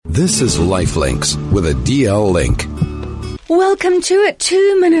This is Lifelinks with a DL Link. Welcome to it.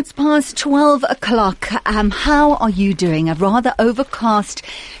 2 minutes past 12 o'clock. How are you doing? A rather overcast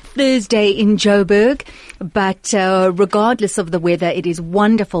Thursday in Joburg, but regardless of the weather, it is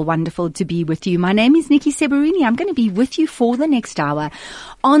wonderful, wonderful to be with you. My name is Nikki Seberini. I'm going to be with you for the next hour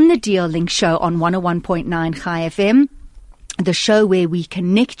on the DL Link show on 101.9 Chai FM, the show where we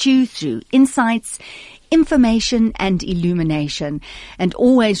connect you through insights, information and illumination. And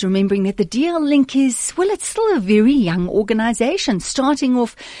always remembering that the DL Link is, well, it's still a very young organization, starting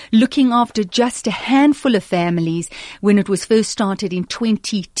off looking after just a handful of families when it was first started in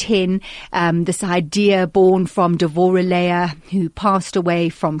 2010. This idea born from Devorah Leah, who passed away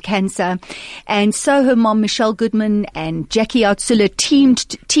from cancer. And so her mom, Michelle Goodman, and Jackie Outsula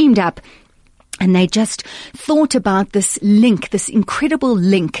teamed up. And they just thought about this link, this incredible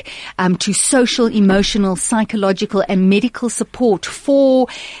link to social, emotional, psychological and medical support for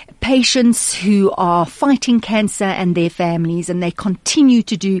patients who are fighting cancer and their families. And they continue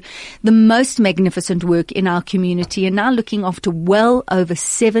to do the most magnificent work in our community and now looking after well over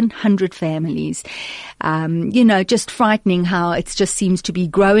 700 families. Just frightening how it just seems to be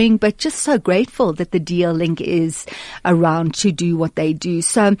growing, but just so grateful that the DL Link is around to do what they do.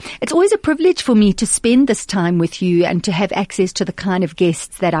 So it's always a privilege for me to spend this time with you and to have access to the kind of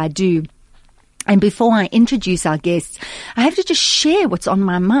guests that I do. And before I introduce our guests, I have to just share what's on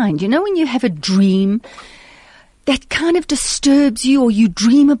my mind. You know, when you have a dream that kind of disturbs you, or you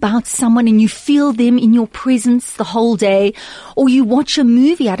dream about someone and you feel them in your presence the whole day, or you watch a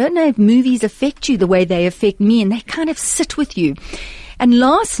movie. I don't know if movies affect you the way they affect me, and they kind of sit with you. And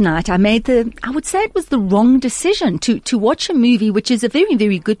last night I would say it was the wrong decision to watch a movie, which is a very,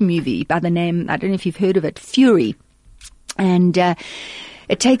 very good movie by the name, I don't know if you've heard of it, Fury. And,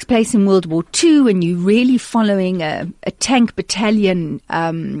 it takes place in World War II, and you're really following a tank battalion,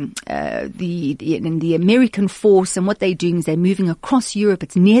 in the American force. And what they're doing is they're moving across Europe.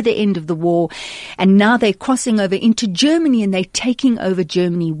 It's near the end of the war. And now they're crossing over into Germany, and they're taking over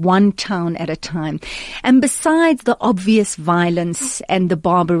Germany one town at a time. And besides the obvious violence and the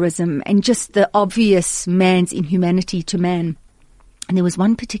barbarism and just the obvious man's inhumanity to man, and there was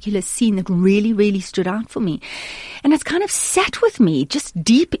one particular scene that really, really stood out for me. And it's kind of sat with me, just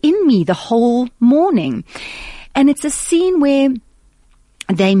deep in me the whole morning. And it's a scene where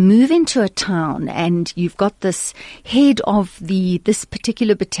they move into a town, and you've got this head of this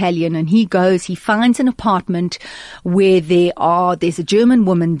particular battalion, and he finds an apartment where there's a German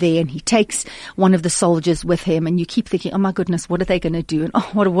woman there, and he takes one of the soldiers with him, and you keep thinking, oh my goodness, what are they going to do? And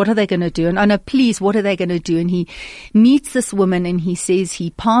what are they going to do? And oh no, please, what are they going to do? And he meets this woman, and he says he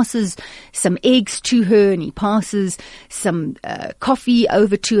passes some eggs to her, and he passes some coffee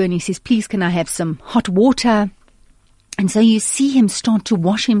over to her, and he says, please, can I have some hot water? And so you see him start to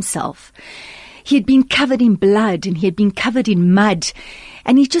wash himself. He had been covered in blood and he had been covered in mud,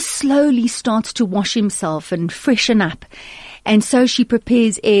 and he just slowly starts to wash himself and freshen up. And so she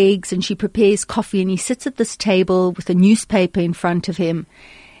prepares eggs and she prepares coffee, and he sits at this table with a newspaper in front of him,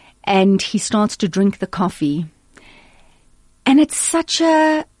 and he starts to drink the coffee. And it's such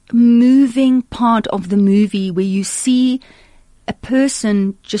a moving part of the movie where you see a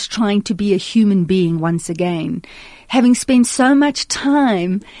person just trying to be a human being once again, having spent so much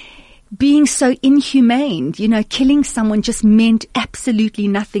time being so inhumane. Killing someone just meant absolutely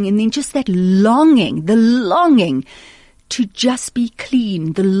nothing. And then just that longing, the longing to just be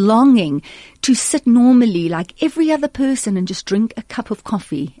clean, the longing to sit normally like every other person and just drink a cup of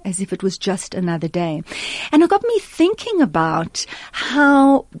coffee as if it was just another day. And it got me thinking about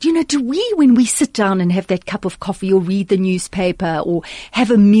how, do we, when we sit down and have that cup of coffee or read the newspaper or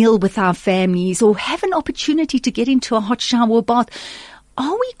have a meal with our families or have an opportunity to get into a hot shower or bath,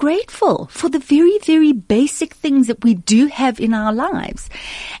 are we grateful for the very, very basic things that we do have in our lives?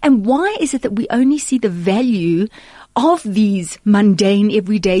 And why is it that we only see the value of these mundane,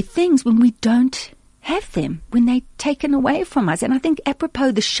 everyday things when we don't have them, when they're taken away from us? And I think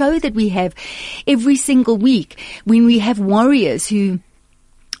apropos the show that we have every single week, when we have warriors who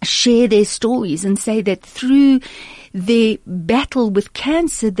share their stories and say that through their battle with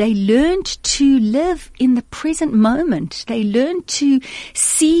cancer, they learned to live in the present moment. They learned to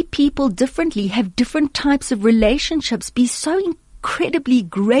see people differently, have different types of relationships, be so incredibly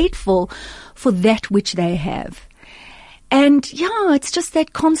grateful for that which they have. And it's just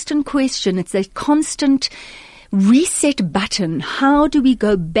that constant question. It's that constant reset button. How do we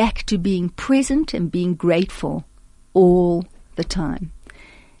go back to being present and being grateful all the time?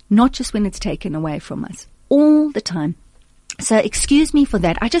 Not just when it's taken away from us, all the time. So excuse me for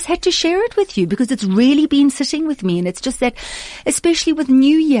that. I just had to share it with you because it's really been sitting with me. And it's just that, especially with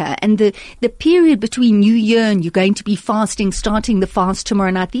New Year and the period between New Year and you're going to be fasting, starting the fast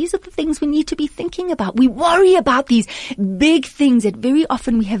tomorrow night. These are the things we need to be thinking about. We worry about these big things that very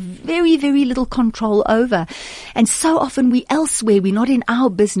often we have very, very little control over. And so often we elsewhere, we're not in our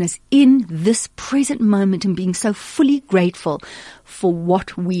business in this present moment and being so fully grateful for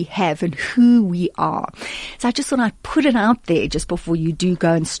what we have and who we are. So I just thought I'd put it out there just before you do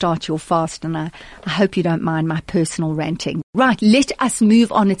go and start your fast, and I hope you don't mind my personal ranting. Right, let us move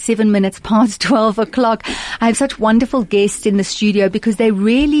on. It's 7 minutes past 12 o'clock. I have such wonderful guests in the studio because they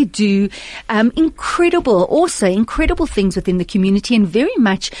really do incredible things within the community and very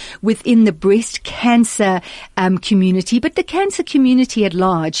much within the breast cancer community, but the cancer community at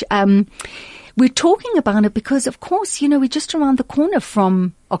large. We're talking about it because, of course, we're just around the corner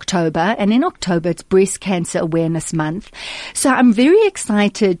from October, and in October it's Breast Cancer Awareness Month. So I'm very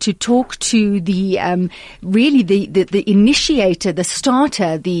excited to talk to the initiator, the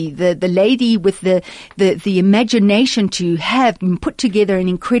starter, the lady with the imagination to have put together an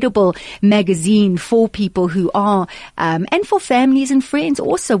incredible magazine for people who are and for families and friends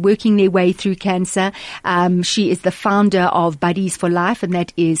also working their way through cancer. She is the founder of Buddies for Life, and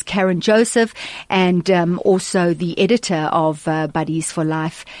that is Karen Joseph, and also the editor of Buddies for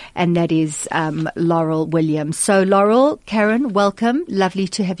Life, and that is Laurel Williams. So Laurel, Karen, welcome. Lovely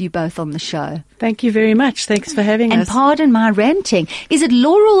to have you both on the show. Thank you very much. Thanks for having us. And pardon my ranting. Is it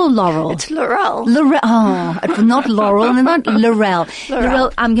Laurel or Laurel? It's Laurel. Oh, not Laurel and not Laurel.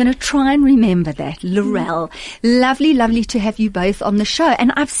 Laurel, I'm going to try and remember that. Laurel. Lovely, lovely to have you both on the show.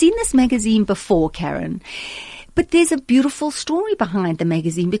 And I've seen this magazine before, Karen. But there's a beautiful story behind the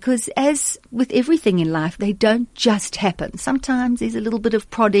magazine because, as with everything in life, they don't just happen. Sometimes there's a little bit of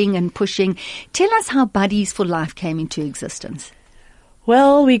prodding and pushing. Tell us how Buddies for Life came into existence.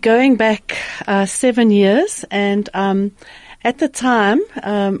 Well, we're going back 7 years, and at the time,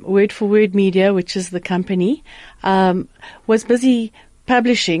 Word for Word Media, which is the company, was busy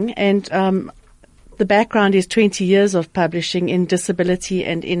publishing, and the background is 20 years of publishing in disability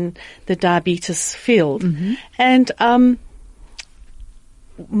and in the diabetes field. Mm-hmm. And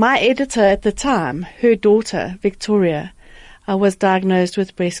my editor at the time, her daughter, Victoria, was diagnosed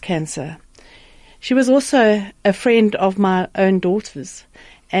with breast cancer. She was also a friend of my own daughter's,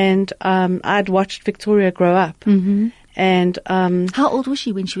 and I'd watched Victoria grow up. Mm-hmm. And how old was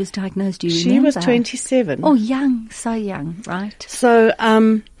she when she was diagnosed? Do you remember? She was 27. Oh, young, so young, right? So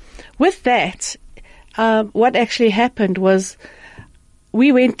with that, what actually happened was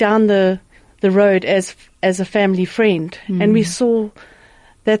we went down the road as a family friend, and we saw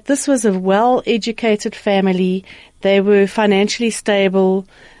that this was a well-educated family. They were financially stable.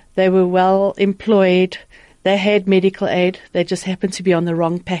 They were well employed. They had medical aid. They just happened to be on the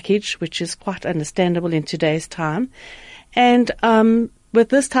wrong package, which is quite understandable in today's time. And with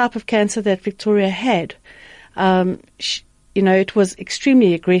this type of cancer that Victoria had, it was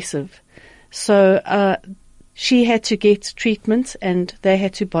extremely aggressive. So she had to get treatment, and they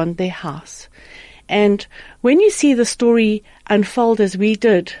had to bond their house. And when you see the story unfold as we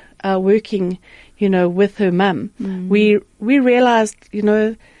did, working, with her mum, we realized,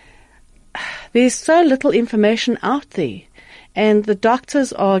 there's so little information out there, and the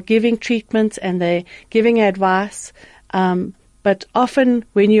doctors are giving treatment and they're giving advice. But often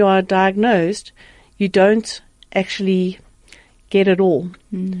when you are diagnosed, you don't actually get it all.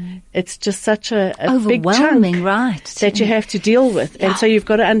 It's just such a big chunk, right, that you have to deal with. Yeah. And so you've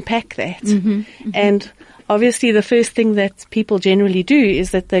got to unpack that. Mm-hmm, mm-hmm. And obviously the first thing that people generally do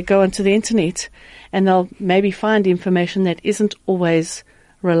is that they go onto the internet and they'll maybe find information that isn't always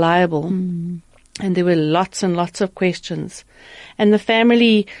reliable. And there were lots and lots of questions. And the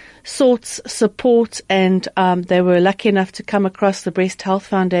family sought support, and they were lucky enough to come across the Breast Health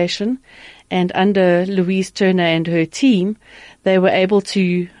Foundation. And under Louise Turner and her team, they were able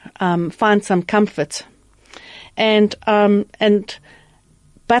to find some comfort.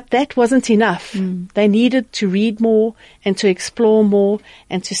 But that wasn't enough. They needed to read more and to explore more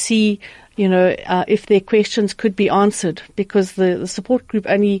and to see, if their questions could be answered, because the support group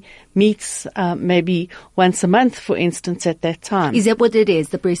only meets maybe once a month, for instance, at that time. Is that what it is,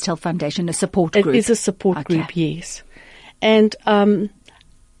 the Breast Health Foundation, a support group? It is a support group, yes. And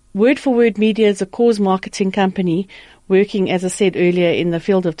Word for Word Media is a cause marketing company working, as I said earlier, in the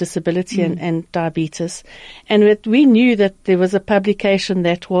field of disability and diabetes. And we knew that there was a publication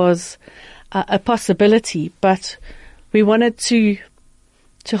that was a possibility, but we wanted to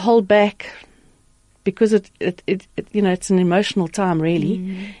hold back because it's an emotional time,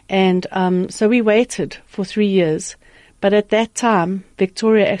 really. And so we waited for 3 years But at that time,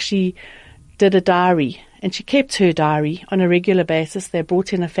 Victoria actually did a diary, and she kept her diary on a regular basis. They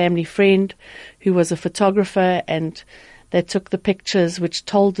brought in a family friend who was a photographer, and they took the pictures which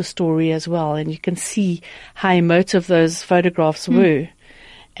told the story as well. And you can see how emotive those photographs were.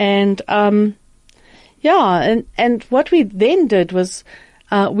 And, and what we then did was,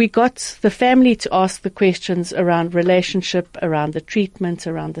 we got the family to ask the questions around relationship, around the treatment,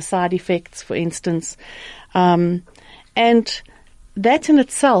 around the side effects, for instance. And that in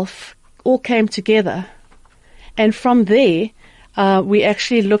itself all came together. And from there, we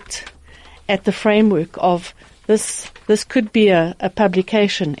actually looked at the framework of this could be a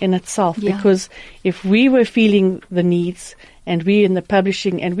publication in itself, because if we were feeling the needs, and we in the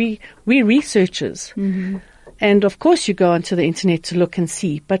publishing, and we researchers, and of course you go onto the internet to look and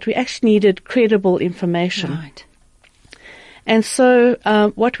see, but we actually needed credible information. Right. And so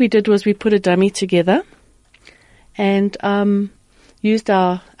what we did was we put a dummy together and used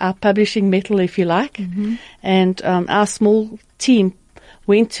our publishing metal, if you like, and our small team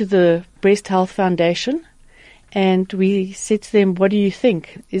went to the Breast Health Foundation, and we said to them, what do you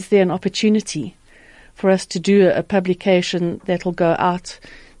think? Is there an opportunity for us to do a publication that will go out,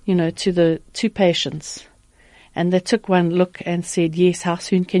 to patients? And they took one look and said, yes, how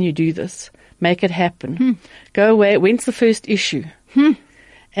soon can you do this? Make it happen. Go away. When's the first issue?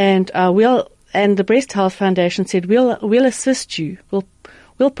 And the Breast Health Foundation said, we'll assist you.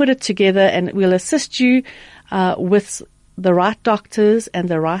 We'll put it together, and we'll assist you with the right doctors and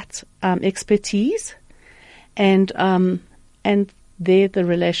the right expertise. And there the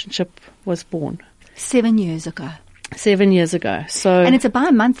relationship was born. 7 years ago. 7 years ago. So, and it's a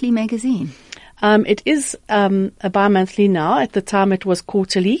bi-monthly magazine. It is a bi-monthly now. At the time it was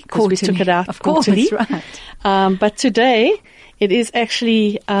quarterly, because we took it out quarterly. Of course, right. But today it is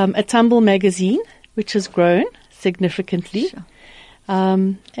actually a tumble magazine, which has grown significantly. Sure.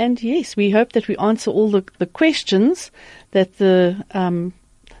 And yes, we hope that we answer all the questions that the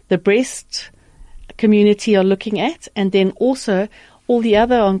breast community are looking at, and then also all the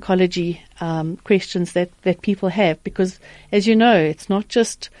other oncology questions that people have, because as you know, it's not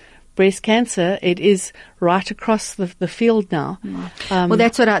just breast cancer, it is right across the field now. Well,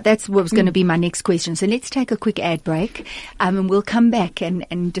 that's what was going to be my next question. So let's take a quick ad break, and we'll come back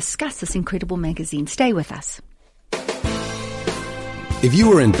and discuss this incredible magazine. Stay with us. If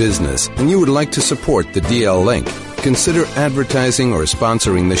you are in business and you would like to support the DL Link, consider advertising or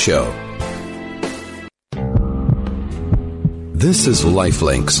sponsoring the show. This is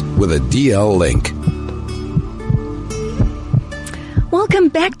Lifelinks with a DL Link. Welcome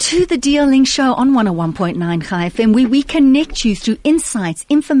back to the DL Link Show on 101.9 Chai FM, where we connect you through insights,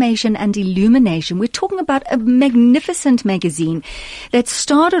 information and illumination. We're talking about a magnificent magazine that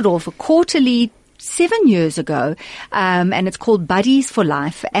started off a quarterly 7 years ago, and it's called Buddies for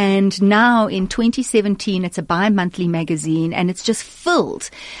Life. And now in 2017, it's a bi-monthly magazine, and it's just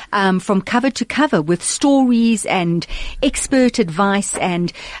filled from cover to cover with stories and expert advice.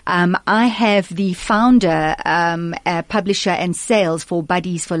 And I have the founder, publisher and sales for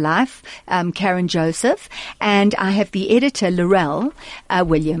Buddies for Life, Karen Joseph, and I have the editor, Laurel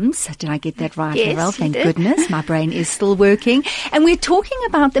Williams. Did I get that right, Yes, Laurel? Thank you did. goodness. My brain is still working. And we're talking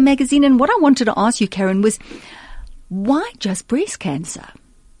about the magazine, and what I wanted to ask you, Karen, was why just breast cancer?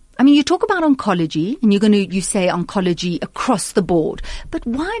 I mean, you talk about oncology, and you say oncology across the board, but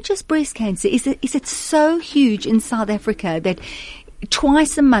why just breast cancer? Is it so huge in South Africa that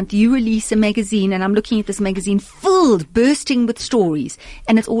twice a month you release a magazine, and I'm looking at this magazine bursting with stories,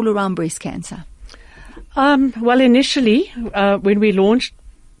 and it's all around breast cancer? Well, initially, when we launched,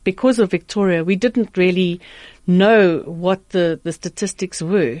 because of Victoria, we didn't really know what the statistics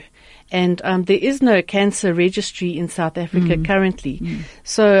were. And there is no cancer registry in South Africa currently.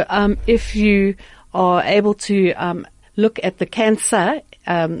 So if you are able to look at the cancer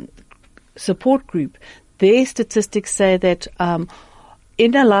support group, their statistics say that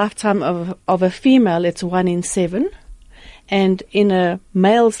in a lifetime of a female, it's 1 in 7. And in a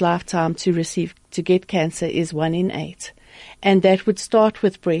male's lifetime to get cancer is 1 in 8. And that would start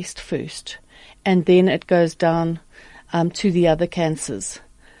with breast first. And then it goes down to the other cancers.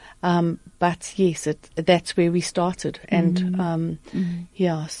 But yes, that's where we started, and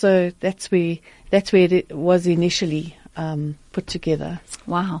so that's where it was initially. put together.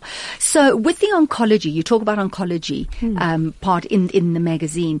 Wow. So with the oncology, you talk about oncology part in the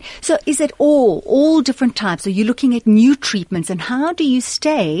magazine. So is it all different types? Are you looking at new treatments, and how do you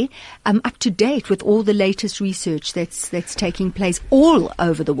stay up to date with all the latest research that's taking place all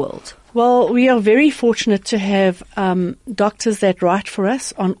over the world? Well, we are very fortunate to have doctors that write for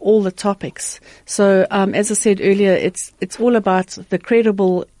us on all the topics. So, as I said earlier, it's all about the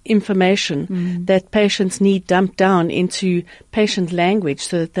credible information that patients need dumped down into patient language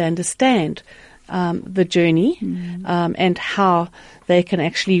so that they understand the journey and how they can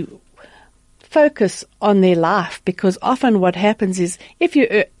actually focus on their life. Because often what happens is if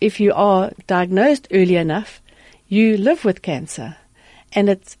you are diagnosed early enough, you live with cancer. And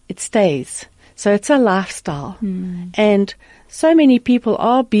it stays. So it's a lifestyle. And so many people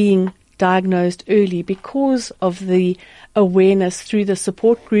are being diagnosed early because of the awareness through the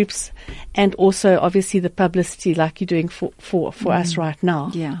support groups and also obviously the publicity like you're doing for us right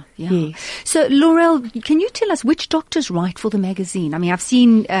now. Yeah. Yes. So Laurel, can you tell us which doctors write for the magazine? I mean, I've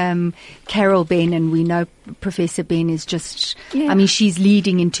seen Carol Ben, and we know Professor Ben is just, I mean, she's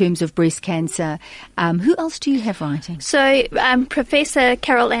leading in terms of breast cancer. Who else do you have writing? So Professor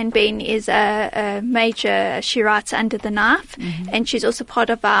Carol Ann Ben is a major, she writes Under the Knife, and she's also part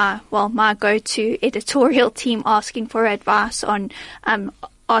of my go-to editorial team asking for advice on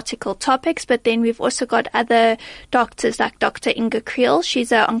article topics. But then we've also got other doctors like Dr. Inga Creel.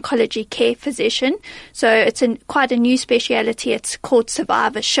 She's an oncology care physician. So it's quite a new speciality. It's called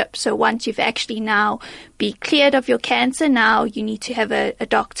survivorship. So once you've actually now be cleared of your cancer, now you need to have a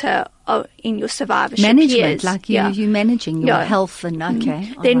doctor in your survivorship management, years. like you managing your health and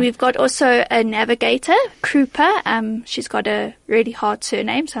Then we've got also a navigator, Krupa. She's got a really hard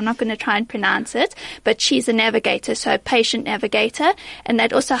surname, so I'm not going to try and pronounce it, but she's a navigator, so a patient navigator, and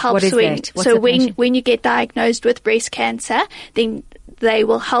that also helps when you get diagnosed with breast cancer, then they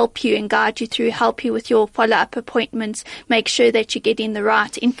will help you and guide you through, help you with your follow-up appointments, make sure that you're getting the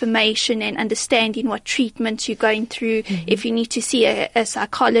right information and understanding what treatments you're going through. If you need to see a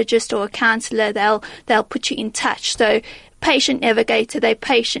psychologist or a counselor, they'll put you in touch. So patient navigator, they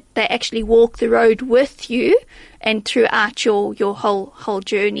actually walk the road with you and throughout your whole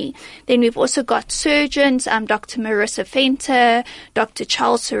journey. Then we've also got surgeons, Dr. Marissa Fenter, Dr.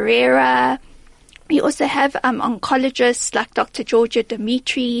 Charles Herrera. We also have oncologists like Dr. Georgia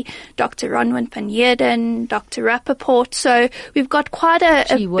Dimitri, Dr. Ronwin van Heerden, Dr. Rappaport. So we've got quite a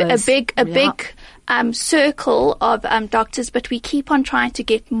big circle of doctors, but we keep on trying to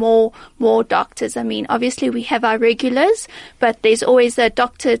get more doctors. I mean, obviously we have our regulars, but there's always a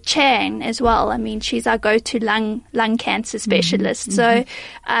Dr. Chan as well. I mean, she's our go-to lung cancer specialist. So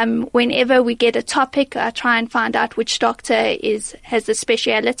whenever we get a topic, I try and find out which doctor has a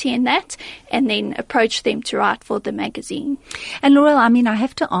speciality in that, and then approach them to write for the magazine. And Laurel, I mean, I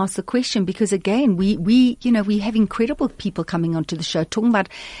have to ask the question because again, we have incredible people coming onto the show talking about,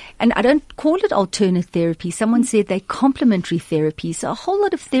 and I don't call it alternative therapy. Someone said they're complementary therapies. So a whole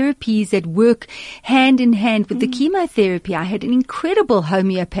lot of therapies that work hand in hand with the chemotherapy. I had an incredible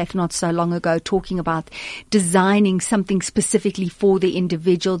homeopath not so long ago talking about designing something specifically for the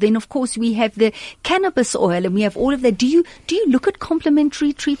individual. Then of course we have the cannabis oil and we have all of that. Do you look at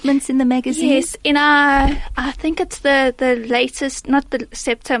complementary treatments in the magazine? Yes, in I think it's the latest, not the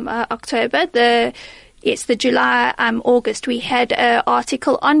September, October, the July, August, we had an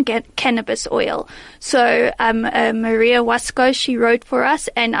article on cannabis oil. So, Maria Wasco, she wrote for us,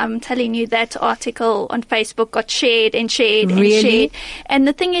 and I'm telling you that article on Facebook got shared and shared and shared. And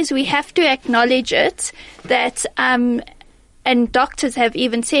the thing is, we have to acknowledge it, that, and doctors have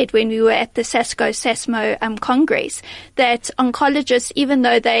even said when we were at the SASMO Congress, that oncologists, even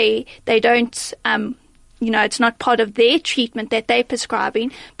though they don't, it's not part of their treatment that they're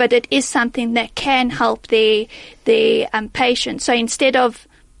prescribing, but it is something that can help their patients. So instead of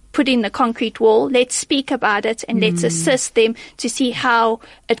putting the concrete wall, let's speak about it and let's assist them to see how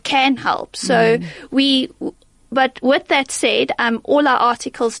it can help. So but with that said, all our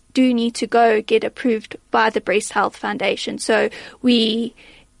articles do need to go get approved by the Breast Health Foundation. So we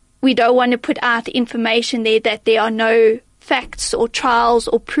don't want to put out information there that there are no facts or trials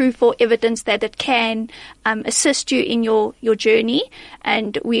or proof or evidence that it can assist you in your journey,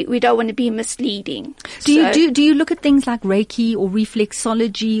 and we don't want to be misleading. Do you look at things like Reiki or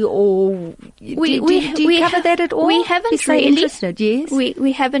reflexology, or do you cover that at all? We haven't really. Interested, yes?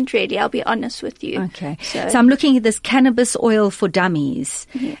 We haven't really, I'll be honest with you. Okay. So I'm looking at this cannabis oil for dummies.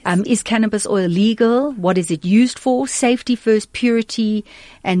 Yes. Is cannabis oil legal? What is it used for? Safety first, purity,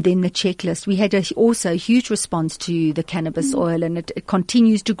 and then the checklist. We had also a huge response to the cannabis cannabis oil, and it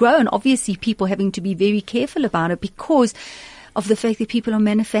continues to grow. And obviously people having to be very careful about it because of the fact that people are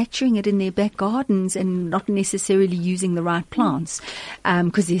manufacturing it in their back gardens and not necessarily using the right plants,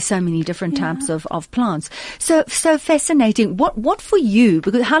 because there's so many different types of plants. So fascinating. What for you?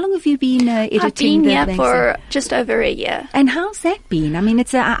 Because how long have you been editing? I've been here for just over a year. And how's that been? I mean,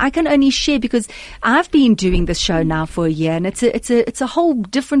 I can only share because I've been doing this show now for a year, and it's a whole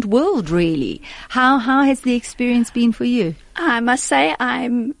different world, really. How has the experience been for you? I must say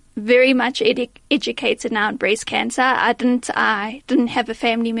I'm very much educated now on breast cancer. I didn't have a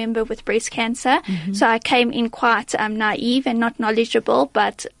family member with breast cancer, so I came in quite naive and not knowledgeable.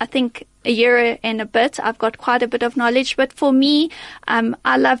 But I think a year and a bit, I've got quite a bit of knowledge. But for me,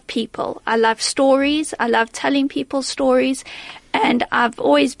 I love people. I love stories. I love telling people stories, and I've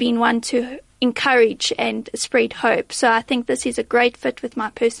always been one to encourage and spread hope. So I think this is a great fit with my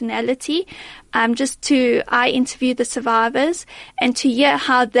personality. I interview the survivors, and to hear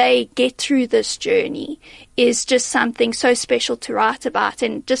how they get through this journey is just something so special to write about.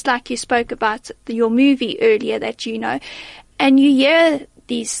 And just like you spoke about your movie earlier that and you hear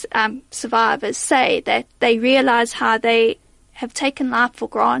these survivors say that they realize how they have taken life for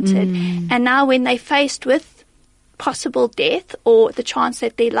granted. And now when they're faced with possible death or the chance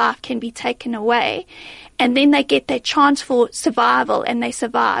that their life can be taken away, and then they get that chance for survival and they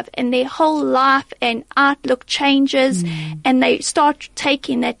survive, and their whole life and outlook changes, and they start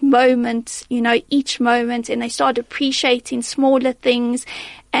taking that moment, each moment, and they start appreciating smaller things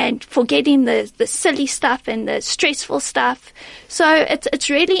and forgetting the silly stuff and the stressful stuff. So it's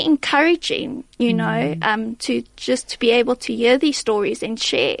really encouraging, to be able to hear these stories and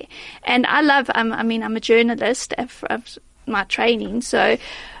share. And I love, I'm a journalist of my training, so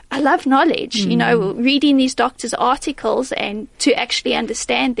I love knowledge. Reading these doctors' articles and to actually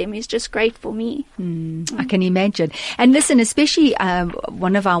understand them is just great for me. I can imagine. And listen, especially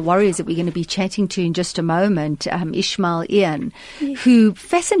one of our warriors that we're going to be chatting to in just a moment, Ishmael Ian, who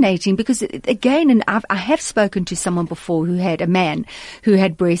fascinating because, again, and I have spoken to someone before a man who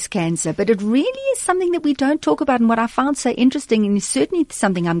had breast cancer, but it really is something that we don't talk about. And what I found so interesting, and is certainly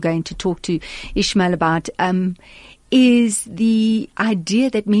something I'm going to talk to Ishmael about, is the idea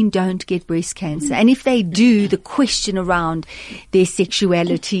that men don't get breast cancer. And if they do, the question around their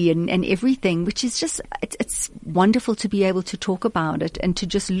sexuality and everything, which is just, it's wonderful to be able to talk about it and to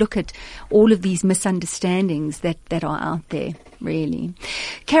just look at all of these misunderstandings that are out there, really.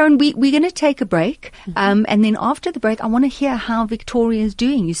 Karen, we're going to take a break. And then after the break, I want to hear how Victoria is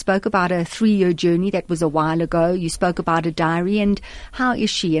doing. You spoke about a 3-year journey that was a while ago. You spoke about a diary, and how is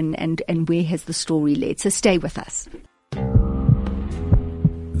she and where has the story led? So stay with us.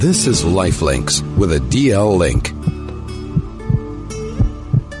 This is Lifelinks with a DL link.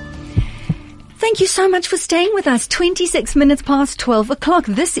 Thank you so much for staying with us. 26 minutes past 12 o'clock.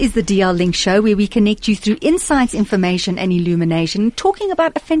 This is the DL Link Show, where we connect you through insights, information and illumination, talking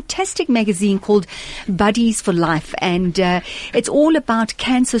about a fantastic magazine called Buddies for Life. And it's all about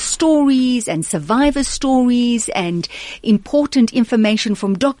cancer stories and survivor stories and important information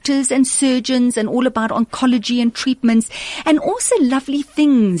from doctors and surgeons, and all about oncology and treatments, and also lovely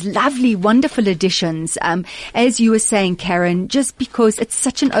things, lovely, wonderful editions. As you were saying, Karen, just because it's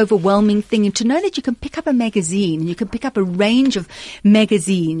such an overwhelming thing, and to know that you can pick up a magazine and you can pick up a range of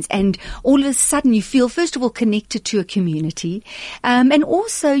magazines, and all of a sudden you feel, first of all, connected to a community, and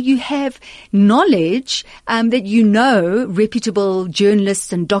also you have knowledge that reputable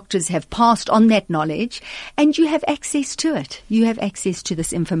journalists and doctors have passed on that knowledge, and you have access to it. You have access to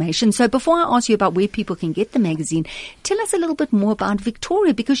this information. So before I ask you about where people can get the magazine, tell us a little bit more about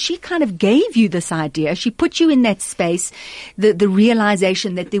Victoria, because she kind of gave you this idea. She put you in that space, the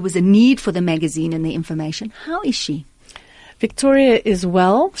realization that there was a need for the magazine and the information. How is she? Victoria is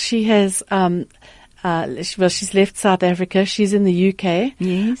well. She has, she's left South Africa. She's in the UK.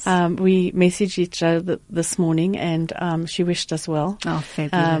 Yes. We messaged each other this morning, and she wished us well. Oh,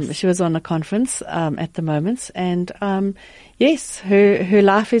 fabulous. She was on a conference at the moment, and yes, her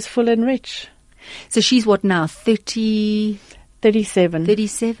life is full and rich. So she's what now, 37?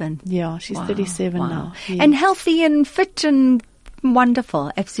 37. Yeah, she's 37 now. Yes. And healthy and fit and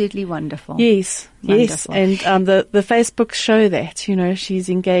wonderful, absolutely wonderful. Yes, wonderful. Yes, and the Facebooks show that, she's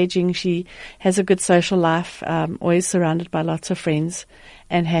engaging, she has a good social life, always surrounded by lots of friends,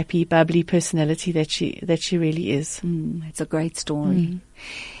 and happy, bubbly personality that she really is. It's a great story.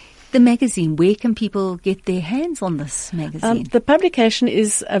 The magazine, where can people get their hands on this magazine? The publication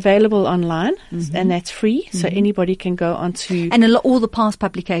is available online, and that's free, so anybody can go onto... And all the past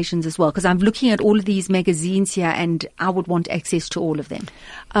publications as well, because I'm looking at all of these magazines here, and I would want access to all of them.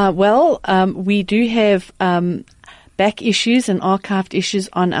 We do have back issues and archived issues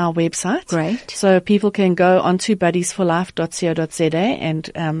on our website. Great. So people can go onto buddiesforlife.co.za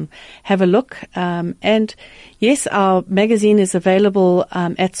and have a look. And yes, our magazine is available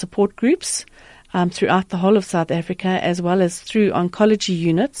at support groups throughout the whole of South Africa, as well as through oncology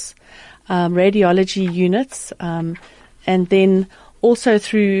units, radiology units, and then also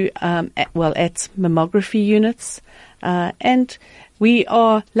through at mammography units. And we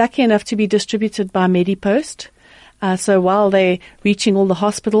are lucky enough to be distributed by MediPost. So while they're reaching all the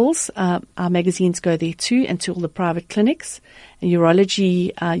hospitals, our magazines go there too, and to all the private clinics and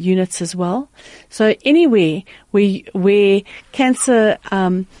urology units as well. So anywhere where cancer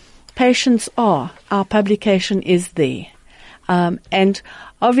patients are, our publication is there. And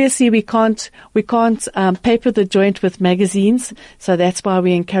obviously we can't paper the joint with magazines, so that's why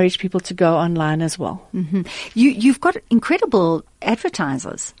we encourage people to go online as well. Mm-hmm. You've got incredible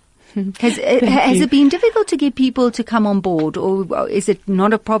advertisers. Has it been difficult to get people to come on board, or is it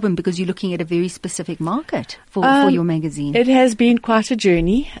not a problem because you're looking at a very specific market for your magazine? It has been quite a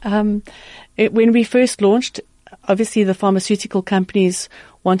journey. When we first launched, obviously the pharmaceutical companies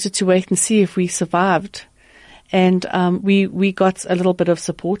wanted to wait and see if we survived. And we got a little bit of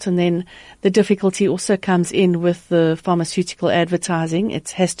support, and then the difficulty also comes in with the pharmaceutical advertising. It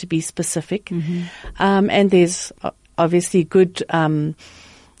has to be specific. Mm-hmm. And there's obviously good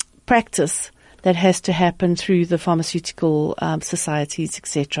practice that has to happen through the pharmaceutical societies,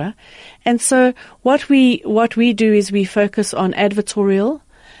 etc. And so what we do is we focus on advertorial,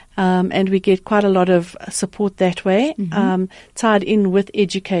 and we get quite a lot of support that way, mm-hmm. Tied in with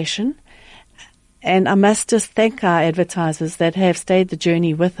education. And I must just thank our advertisers that have stayed the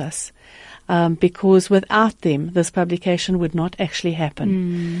journey with us, because without them, this publication would not actually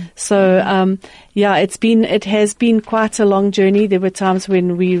happen. So, it has been quite a long journey. There were times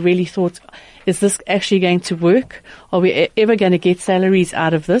when we really thought, is this actually going to work? Are we ever going to get salaries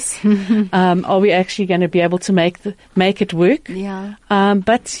out of this? Are we actually going to be able to make it work? Yeah.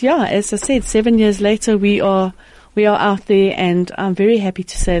 But as I said, 7 years later, we are out there, and I'm very happy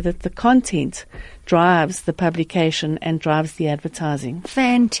to say that the content drives the publication and drives the advertising.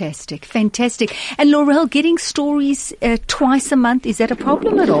 Fantastic. And Laurel, getting stories twice a month, is that a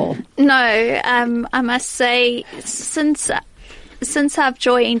problem at all? No, I must say, since I've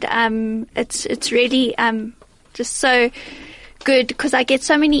joined, it's really just so good, because I get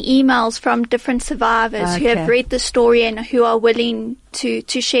so many emails from different survivors who have read the story and who are willing to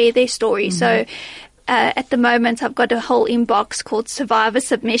share their story. Mm-hmm. So at the moment, I've got a whole inbox called Survivor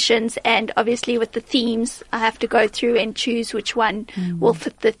Submissions, and obviously with the themes, I have to go through and choose which one will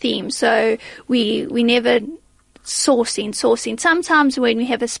fit the theme. So we never sourcing. Sometimes when we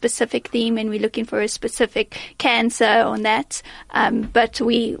have a specific theme and we're looking for a specific cancer on that, but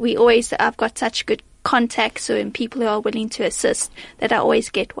we always, I've got such good contacts and people who are willing to assist that I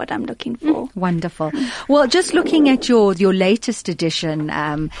always get what I'm looking for. Wonderful. Well, just looking at your latest edition,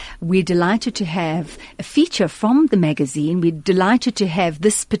 we're delighted to have a feature from the magazine. We're delighted to have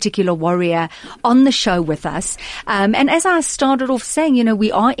this particular warrior on the show with us. And as I started off saying,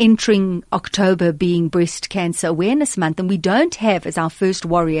 we are entering October being Breast Cancer Awareness Month, and we don't have as our first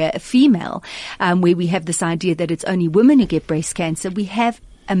warrior a female, where we have this idea that it's only women who get breast cancer. We have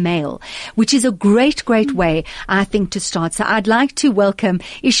a male, which is a great way, I think, to start. So I'd like to welcome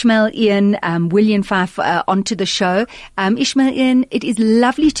Ishmael Ian William Fife onto the show. Ishmael Ian, it is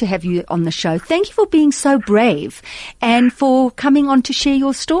lovely to have you on the show. Thank you for being so brave and for coming on to share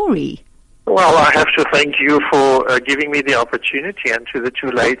your story. Well, I have to thank you for giving me the opportunity, and to the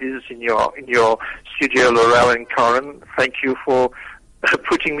two ladies in your studio, Laurel and Karen. Thank you for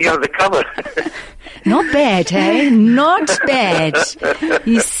putting me on the cover. Not bad, hey? Not bad.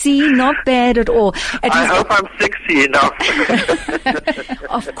 You see, not bad at all. I hope I'm sexy enough.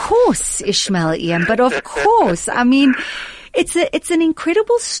 Of course, Ishmael Ian, but of course. I mean, it's an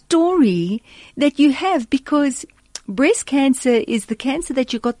incredible story that you have, because breast cancer is the cancer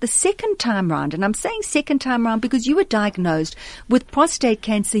that you got the second time round. And I'm saying second time round because you were diagnosed with prostate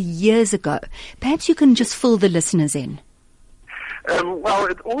cancer years ago. Perhaps you can just fill the listeners in. Well,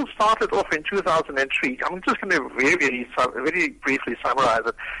 it all started off in 2003. I'm just going to very briefly summarize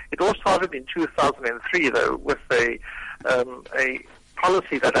it. It all started in 2003, though, with a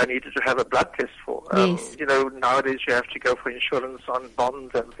policy that I needed to have a blood test for. Yes. Nowadays you have to go for insurance on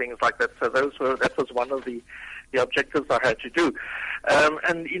bonds and things like that. So that was one of the objectives I had to do.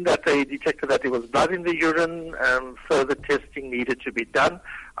 And in that, they detected that there was blood in the urine. Further testing needed to be done.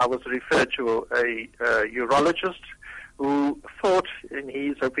 I was referred to a urologist, who thought, in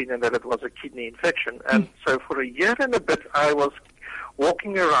his opinion, that it was a kidney infection. And so for a year and a bit, I was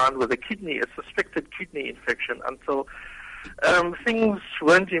walking around with a suspected kidney infection until things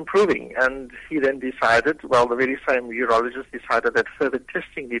weren't improving. And he then decided, the very same urologist decided that further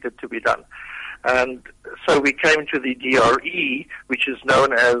testing needed to be done. And so we came to the DRE, which is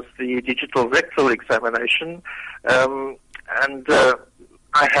known as the digital rectal examination, and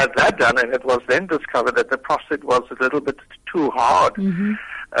I had that done, and it was then discovered that the prostate was a little bit too hard. Mm-hmm.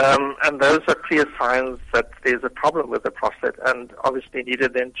 And those are clear signs that there's a problem with the prostate, and obviously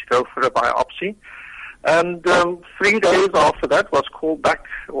needed then to go for a biopsy. And 3 days after that was called back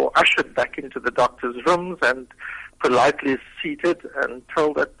or ushered back into the doctor's rooms and politely seated and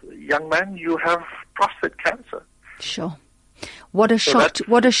told that, young man, you have prostate cancer. Sure. What a shock!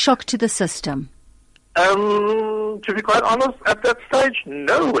 What a shock to the system. To be quite honest, at that stage,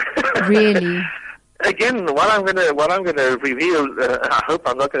 no. Really? Again, what I'm going to reveal, I hope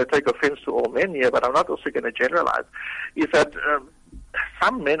I'm not going to take offense to all men here, but I'm not also going to generalize, is that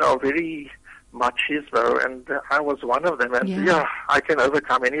some men are very machismo, and I was one of them, and I can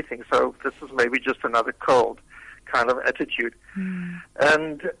overcome anything, so this is maybe just another cold kind of attitude.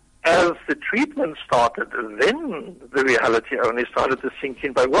 And as the treatment started, then the reality only started to sink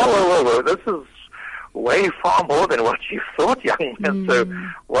in by, whoa, this is way far more than what you thought, young man. So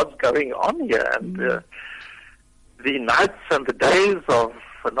what's going on here? And the nights and the days of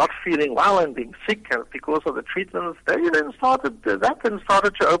not feeling well and being sick and because of the treatments, they then started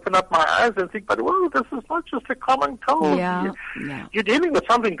to open up my eyes and think, but whoa, this is not just a common cold. You're dealing with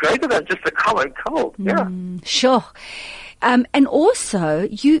something greater than just a common cold. Sure. And also,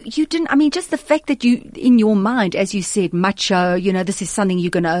 you didn't, just the fact that you, in your mind, as you said, macho, this is something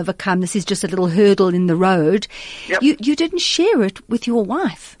you're going to overcome, this is just a little hurdle in the road. Yep. You didn't share it with your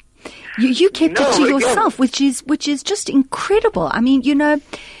wife. You kept it to yourself, which is just incredible.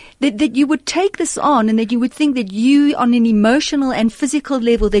 That you would take this on and that you would think that you, on an emotional and physical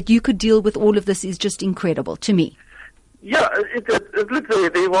level, that you could deal with all of this is just incredible to me. Yeah, literally,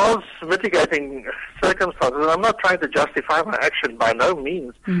 there was mitigating circumstances. I'm not trying to justify my action by no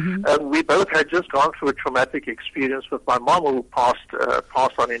means. We both had just gone through a traumatic experience with my mom, who passed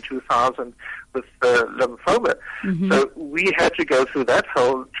on in 2000 with lymphoma. So we had to go through that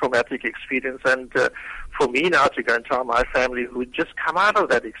whole traumatic experience. And for me now to go and tell my family, who had just come out of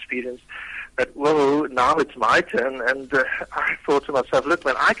that experience, that, whoa, now it's my turn. And I thought to myself, look,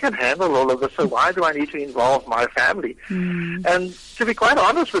 man, I can handle all of this, so why do I need to involve my family? And to be quite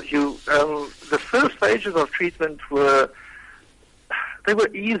honest with you, the first stages of treatment were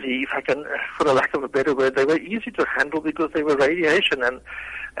easy, if I can, for the lack of a better word. They were easy to handle because they were radiation,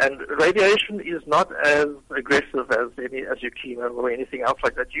 and radiation is not as aggressive as your chemo or anything else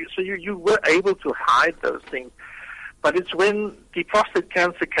like that. So you were able to hide those things. But it's when the prostate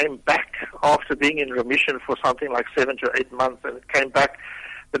cancer came back after being in remission for something like 7 to 8 months, and it came back,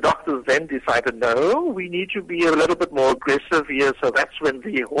 the doctors then decided, no, we need to be a little bit more aggressive here. So that's when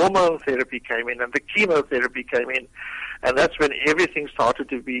the hormone therapy came in and the chemotherapy came in. And that's when everything started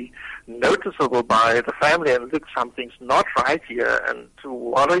to be noticeable by the family. And look, something's not right here. And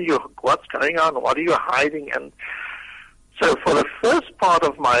what's going on? What are you hiding? And so for the first part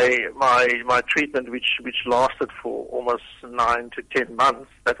of my treatment, which lasted for almost 9 to 10 months,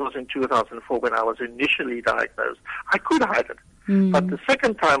 that was in 2004 when I was initially diagnosed, I could hide it. But the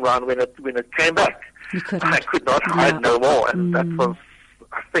second time round, when it came back, I could not hide no more. And that was,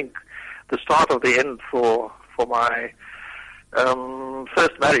 I think, the start of the end for my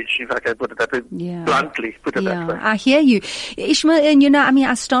first marriage, if I can put it that way, bluntly put it that way. I hear you. Ishmael, and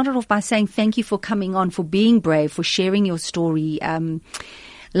I started off by saying thank you for coming on, for being brave, for sharing your story.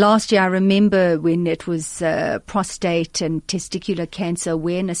 Last year, I remember when it was Prostate and Testicular Cancer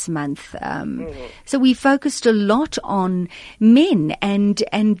Awareness Month. So we focused a lot on men and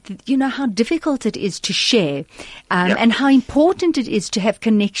how difficult it is to share, and how important it is to have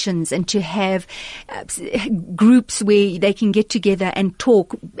connections and to have groups where they can get together and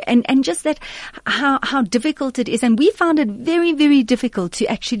talk, and just that how difficult it is. And we found it very, very difficult to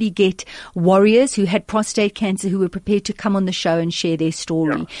actually get warriors who had prostate cancer who were prepared to come on the show and share their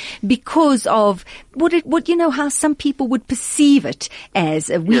story. Because of how some people would perceive it as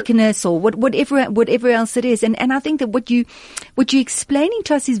a weakness or whatever else it is. And I think that what you're explaining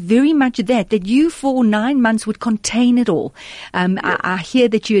to us is very much that you for 9 months would contain it all. I hear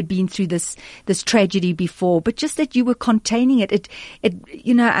that you had been through this tragedy before, but just that you were containing it,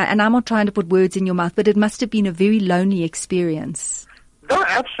 and I'm not trying to put words in your mouth, but it must have been a very lonely experience. No,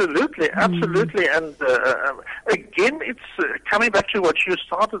 absolutely. And again, it's coming back to what you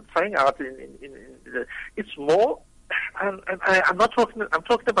started saying out. It's more, and I'm not talking. I'm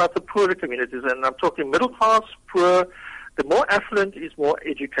talking about the poorer communities, and I'm talking middle class, poor, The more affluent is more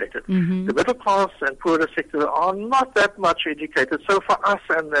educated. The middle class and poorer sector are not that much educated. So for us,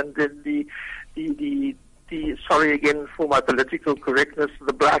 and then the sorry again for my political correctness,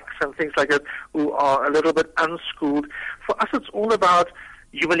 the blacks and things like that, who are a little bit unschooled, for us it's all about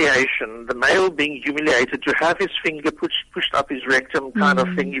humiliation, the male being humiliated, to have his finger pushed up his rectum kind of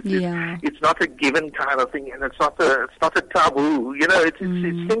thing. It's not a given kind of thing, and it's not a taboo. It's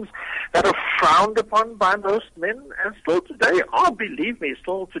things that are frowned upon by most men, and still today believe me,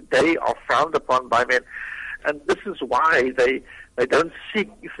 still today are frowned upon by men. And this is why they don't seek,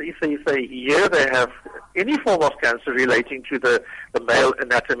 if they hear they have any form of cancer relating to the male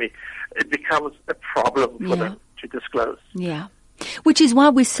anatomy, it becomes a problem for them to disclose. Yeah. Which is why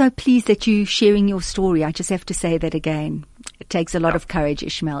we're so pleased that you're sharing your story. I just have to say that again. It takes a lot of courage,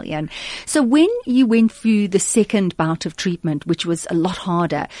 Ishmael Ian. So when you went through the second bout of treatment, which was a lot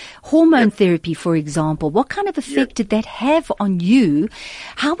harder, hormone therapy, for example, what kind of effect did that have on you?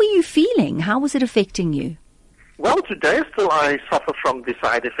 How were you feeling? How was it affecting you? Well, today still I suffer from the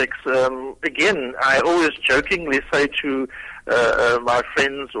side effects. Again, I always jokingly say to my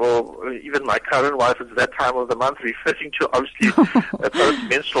friends, or even my current wife, it's that time of the month, referring to obviously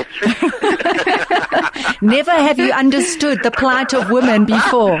post-menstrual stress. Never have you understood the plight of women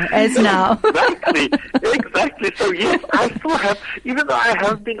before as now. Exactly. So yes, I still have, even though I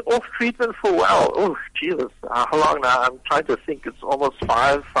have been off treatment for a while, oh Jesus, how long now? I'm trying to think, it's almost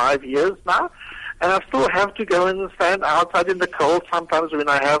five years now. And I still have to go and stand outside in the cold sometimes when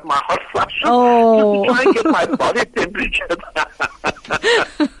I have my hot flushes, just to try and get my body temperature down.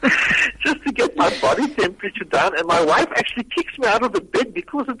 Just to get my body temperature down. And my wife actually kicks me out of the bed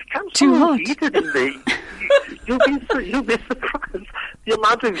because it becomes too hot. Heated in there. You'll be surprised the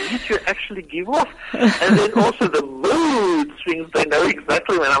amount of heat you actually give off. And then also the mood swings. They know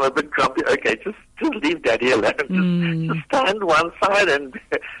exactly when I'm a bit grumpy. Okay, just leave Daddy alone. Just stand one side, and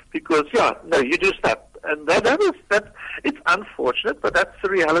because you do stop. And that it's unfortunate, but that's the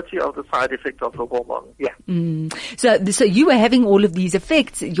reality of the side effect of the hormone. So you were having all of these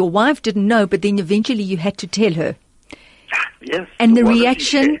effects. Your wife didn't know, but then eventually you had to tell her. Yes. And the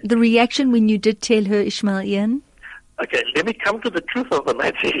reaction when you did tell her, Ishmael Ian? Okay, let me come to the truth of the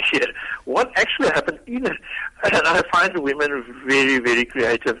matter here. What actually happened, and I find women very, very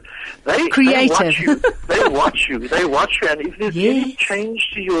creative. They watch you, and if there's any change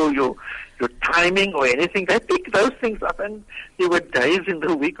to your timing or anything, they pick those things up. And there were days in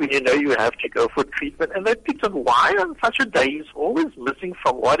the week when you have to go for treatment, and they picked on why on such a day he's always missing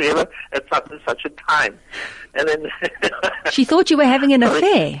from whatever at such and such a time. And then she thought you were having an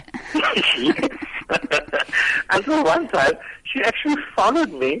affair. Until one time, she actually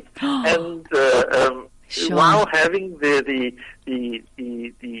followed me, and while having the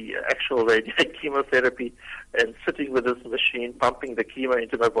actual chemotherapy and sitting with this machine, pumping the chemo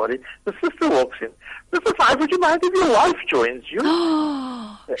into my body, the sister walks in. Mrs. Five, would you mind if your wife joins you?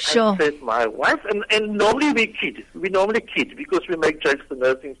 Sure. I said, my wife, and normally we kid. We normally kid because we make jokes to the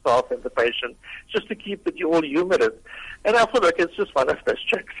nursing staff and the patient just to keep it all humorous. And I thought, okay, it's just one of those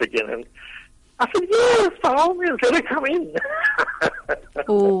jokes again. And I said, yes, by all means, let her come in.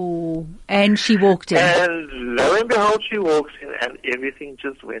 And she walked in. And lo and behold, she walks in, and everything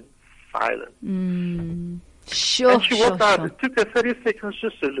just went silent. Sure. And she walked out. It took her 30 seconds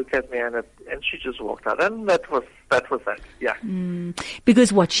just to look at me, and she just walked out. And that was that. Yeah.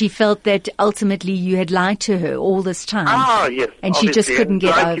 Because she felt that ultimately you had lied to her all this time. Yes. And she just couldn't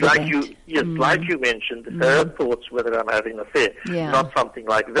get over that. Like you mentioned, her thoughts whether I'm having an affair, not something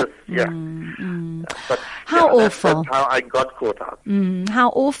like this. But how awful. That's how I got caught out. How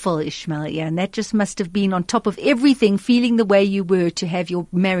awful, Ishmael. And that just must have been on top of everything, feeling the way you were, to have your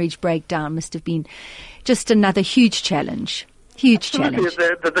marriage break down must have been just another huge challenge. Challenge.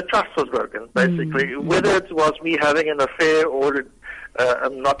 The trust was broken, basically. Whether it was me having an affair or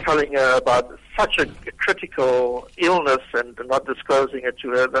not telling her about such a critical illness and not disclosing it to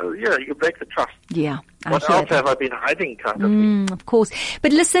her, you break the trust. Yeah. What else have I been hiding, kind of thing? Of course.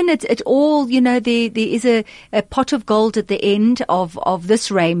 But listen, it all, there is a pot of gold at the end of this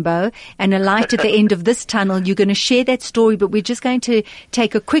rainbow and a light at the end of this tunnel. You're going to share that story, but we're just going to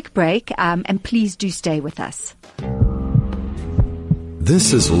take a quick break, and please do stay with us.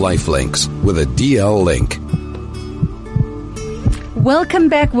 This is Lifelinks with a DL link. Welcome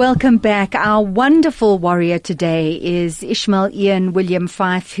back. Our wonderful warrior today is Ishmael Ian William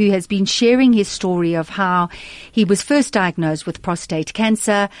Fife, who has been sharing his story of how he was first diagnosed with prostate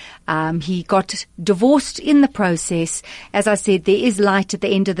cancer. He got divorced in the process. As I said, there is light at the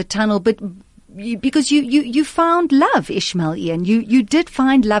end of the tunnel, but because you found love, Ishmael Ian. You did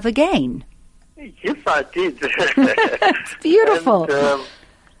find love again. Yes, I did. It's beautiful.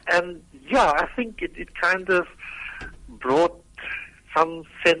 And yeah, I think it kind of brought some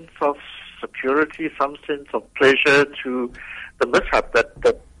sense of security, some sense of pleasure to the mishap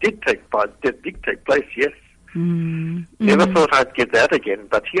that did take place, yes. Never thought I'd get that again,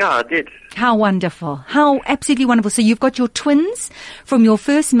 but yeah, I did. How wonderful. How absolutely wonderful. So you've got your twins from your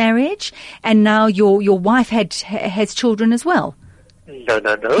first marriage, and now your wife has children as well. No.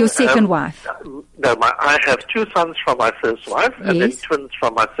 Your second wife? No, I have two sons from my first wife, and then twins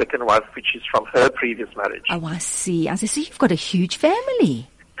from my second wife, which is from her previous marriage. Oh, I see. So you've got a huge family.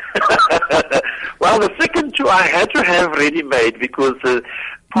 Well, the second two I had to have ready-made because...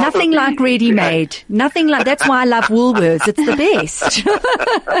 Nothing like ready-made. Nothing like... That's why I love Woolworths. It's the best.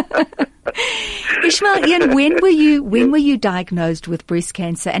 Ishmael, Ian, when were you diagnosed with breast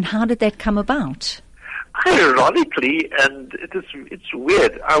cancer, and how did that come about? Ironically, and it's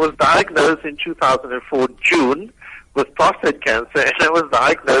weird, I was diagnosed in 2004, June, with prostate cancer, and I was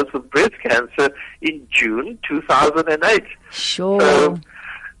diagnosed with breast cancer in June 2008. Sure. So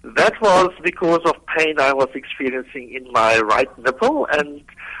that was because of pain I was experiencing in my right nipple, and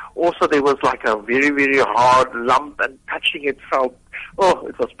also there was like a very, very hard lump, and touching it felt,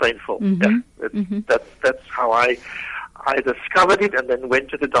 it was painful. That's how I discovered it, and then went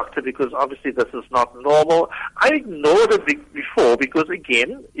to the doctor because obviously this is not normal. I ignored it before because,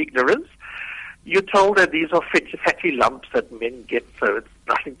 again, ignorance. You're told that these are fatty lumps that men get, so it's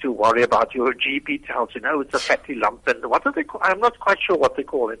nothing to worry about. Your GP tells you, no, it's a fatty lump. And what do they call? I'm not quite sure what they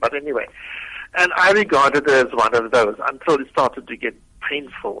call it, but anyway. And I regarded it as one of those until it started to get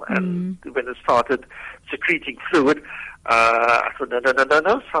painful. And when it started secreting fluid, I thought,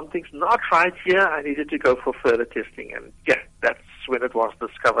 no, something's not right here. I needed to go for further testing. And yeah, that's when it was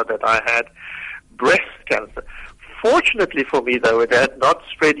discovered that I had breast cancer. Fortunately for me, though, it had not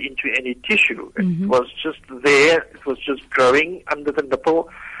spread into any tissue. It was just there. It was just growing under the nipple.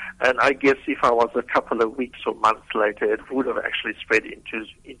 And I guess if I was a couple of weeks or months later, it would have actually spread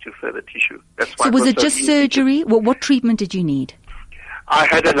into further tissue. That's why. So was it just surgery? What treatment did you need? I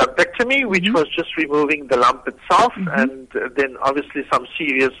had a lumpectomy, which was just removing the lump itself, and then obviously some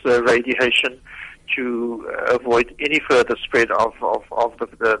serious radiation to avoid any further spread of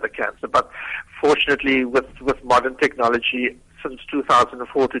the cancer. But fortunately, with modern technology, since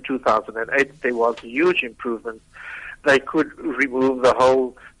 2004 to 2008, there was huge improvement. They could remove the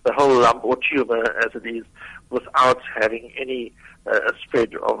whole lump or tumor as it is without having any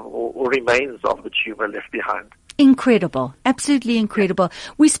spread or remains of the tumor left behind. Incredible. Absolutely incredible.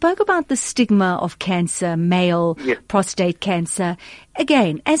 We spoke about the stigma of cancer, male prostate cancer.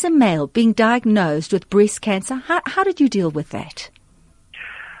 Again, as a male being diagnosed with breast cancer, how did you deal with that?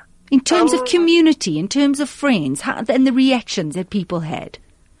 In terms of community, in terms of friends, and the reactions that people had?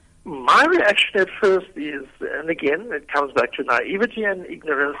 My reaction at first is, and again, it comes back to naivety and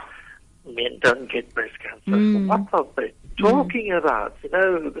ignorance, men don't get breast cancer. What are they talking about? This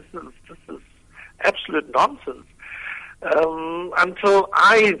is absolute nonsense. Until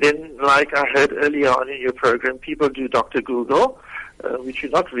I then, like I heard earlier on in your program, people do Dr. Google, which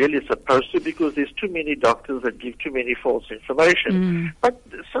you're not really supposed to because there's too many doctors that give too many false information. But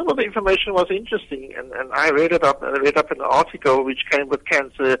some of the information was interesting, and I read up an article which came with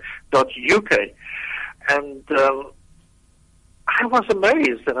cancer.uk, and I was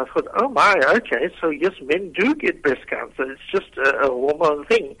amazed, and I thought, oh my, okay, so yes, men do get breast cancer. It's just a hormone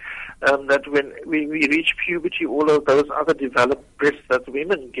thing. That when we reach puberty, all of those other developed breasts that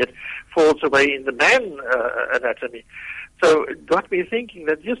women get falls away in the man anatomy. So it got me thinking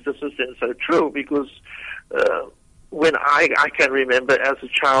that, yes, this is then so true, because when I can remember as a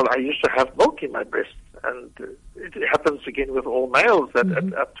child, I used to have milk in my breast. And it happens again with all males that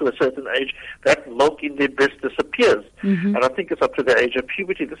up to a certain age, that milk in their breast disappears. And I think it's up to the age of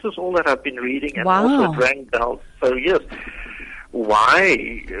puberty. This is all that I've been reading, and also it rang bells. So yes,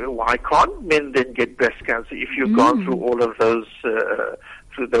 why can't men then get breast cancer if you've gone through all of those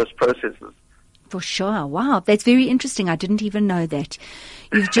processes? For sure. Wow, that's very interesting. I didn't even know that.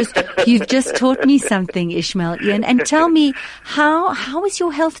 You've just taught me something, Ishmael, Ian. And tell me, how is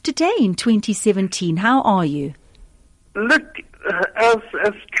your health today in 2017? How are you? Look,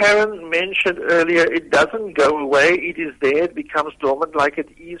 as Karen mentioned earlier, it doesn't go away. It is there. It becomes dormant like it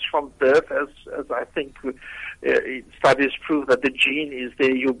is from birth, as I think studies prove that the gene is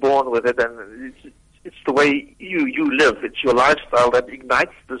there. You're born with it, and it's the way you live. It's your lifestyle that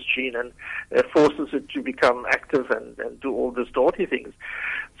ignites this gene and forces it to become active and do all these naughty things.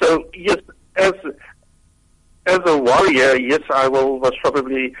 So yes, As a warrior, yes, I will most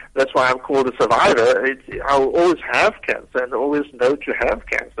probably, that's why I'm called a survivor. I will always have cancer and always know to have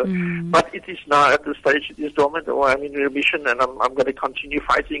cancer. But it is now at the stage it is dormant, or I'm in remission, and I'm going to continue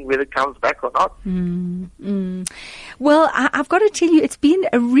fighting whether it comes back or not. Well, I've got to tell you, it's been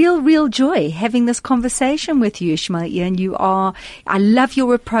a real joy having this conversation with you, Ishmael Ian. I love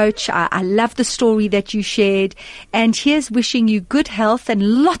your approach. I love the story that you shared. And here's wishing you good health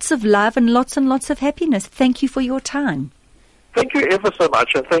and lots of love and lots of happiness. Thank you for your time. Thank you ever so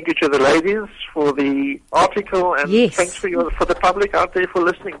much, and thank you to the ladies for the article, and thanks for the public out there for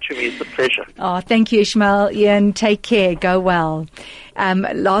listening to me. It's a pleasure. Oh, thank you, Ishmael Ian. Take care. Go well.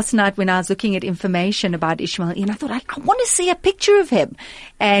 Last night when I was looking at information about Ishmael Ian, I thought, I want to see a picture of him.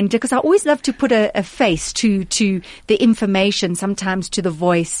 And because I always love to put a face to the information, sometimes to the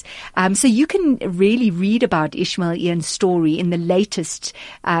voice. So you can really read about Ishmael Ian's story in the latest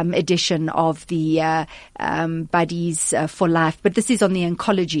edition of the Buddies for Life. But this is on the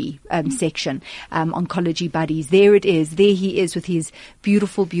oncology section, Oncology Buddies. There it is. There he is with his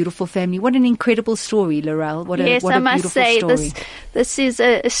beautiful family. What an incredible story, Laurel. What a beautiful story. Yes, I must say, this is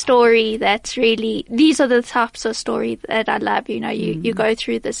a story that's really, these are the types of story that I love. You go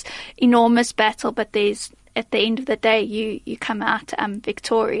through this enormous battle, but at the end of the day, you come out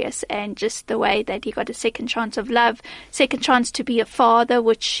victorious, and just the way that he got a second chance of love, second chance to be a father,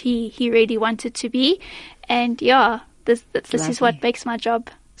 which he really wanted to be. And this is what makes my job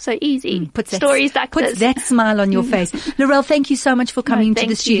so easy. Stories like this. Puts that smile on your face. Laurel, thank you so much for coming to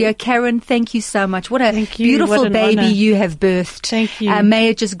the studio. Karen, thank you so much. What a beautiful baby you have birthed. Thank you. May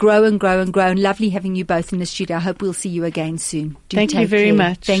it just grow and grow and grow. And lovely having you both in the studio. I hope we'll see you again soon. Thank you very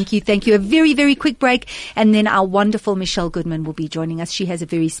much. Thank you. A very, very quick break. And then our wonderful Michelle Goodman will be joining us. She has a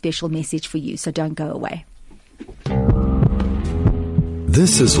very special message for you, so don't go away.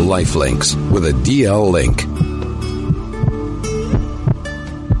 This is Lifelinks with a DL link.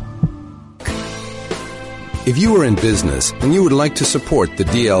 If you are in business and you would like to support the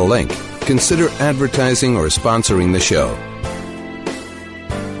DL Link, consider advertising or sponsoring the show.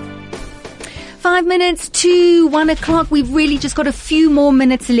 5 minutes to 1 o'clock. We've really just got a few more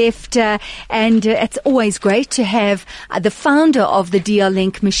minutes left, and it's always great to have the founder of the DL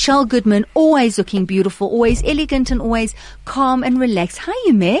Link, Michelle Goodman, always looking beautiful, always elegant, and always calm and relaxed.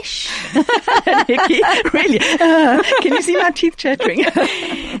 Hi, Umesh. Nikki, really? Can you see my teeth chattering?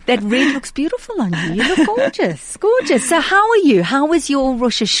 That red looks beautiful on you. You look gorgeous. Gorgeous. So how are you? How was your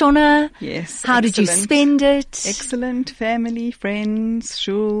Rosh Hashanah? Yes. How did you spend it? Excellent. Family, friends,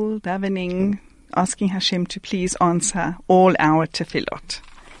 shul, davening, asking Hashem to please answer all our tefillot.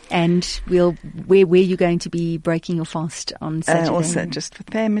 And where were you going to be breaking your fast on Saturday? Also just for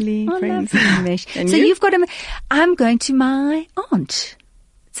family, friends. And so you've got I'm going to my aunt.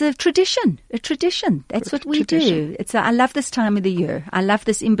 It's a tradition. That's what we do. I love this time of the year. I love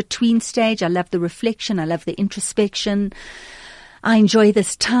this in-between stage. I love the reflection. I love the introspection. I enjoy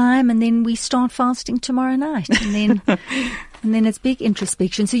this time, and then we start fasting tomorrow night. And then it's big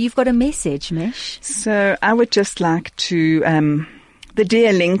introspection. So you've got a message, Mish. So I would just like to, the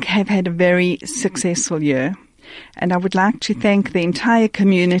DL Link have had a very successful year, and I would like to thank the entire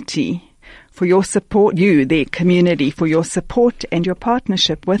community for your support, the community, for your support and your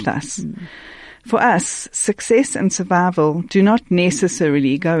partnership with us. For us, success and survival do not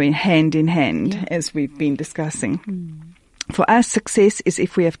necessarily go hand in hand, as we've been discussing. For us, success is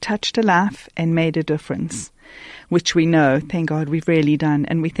if we have touched a life and made a difference, which we know, thank God, we've really done,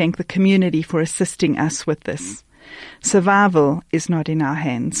 and we thank the community for assisting us with this. Survival is not in our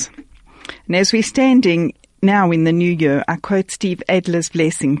hands. And as we're standing now in the new year, I quote Steve Adler's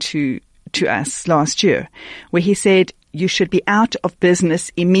blessing to us last year, where he said, "You should be out of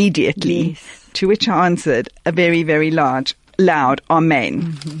business immediately." Yes. To which I answered a very, very loud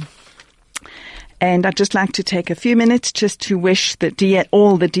Amen. And I'd just like to take a few minutes just to wish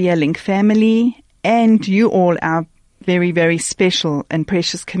all the DL Link family and you all, our very, very special and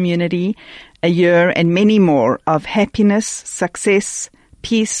precious community, a year and many more of happiness, success,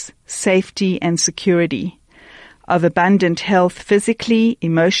 peace, safety and security, of abundant health physically,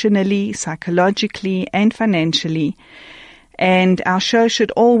 emotionally, psychologically and financially. And our show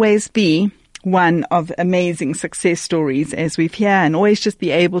should always be one of amazing success stories as we've here, and always just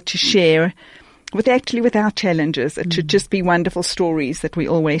be able to share with our challenges. It should just be wonderful stories that we're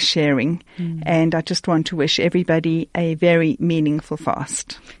always sharing. And I just want to wish everybody a very meaningful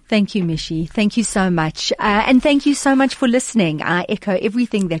fast. Thank you, Mishi. Thank you so much. And thank you so much for listening. I echo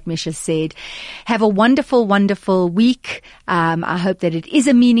everything that Mish has said. Have a wonderful, wonderful week. I hope that it is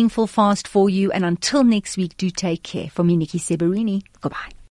a meaningful fast for you. And until next week, do take care. For me, Nikki Seberini. Goodbye.